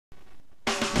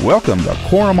Welcome to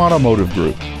Korum Automotive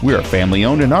Group. We are family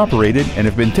owned and operated and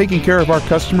have been taking care of our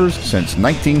customers since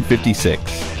 1956.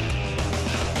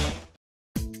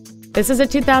 This is a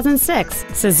 2006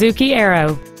 Suzuki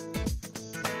Aerio.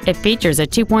 It features a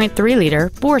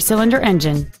 2.3-liter four-cylinder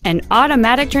engine, an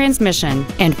automatic transmission,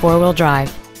 and four-wheel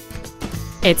drive.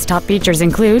 Its top features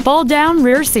include fold-down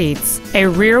rear seats, a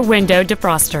rear window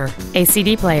defroster, a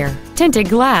CD player, tinted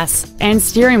glass, and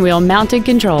steering wheel mounted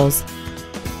controls.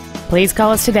 Please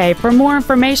call us today for more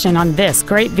information on this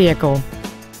great vehicle.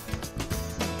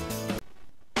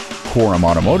 Korum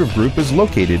Automotive Group is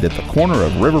located at the corner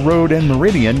of River Road and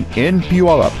Meridian in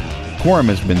Puyallup. Korum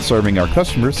has been serving our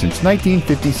customers since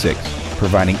 1956,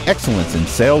 providing excellence in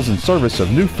sales and service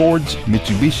of new Fords,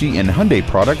 Mitsubishi, and Hyundai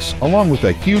products, along with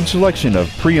a huge selection of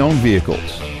pre-owned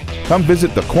vehicles. Come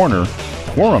visit the corner,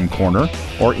 Korum Corner,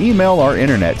 or email our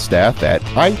internet staff at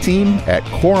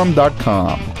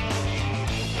iteam@korum.com.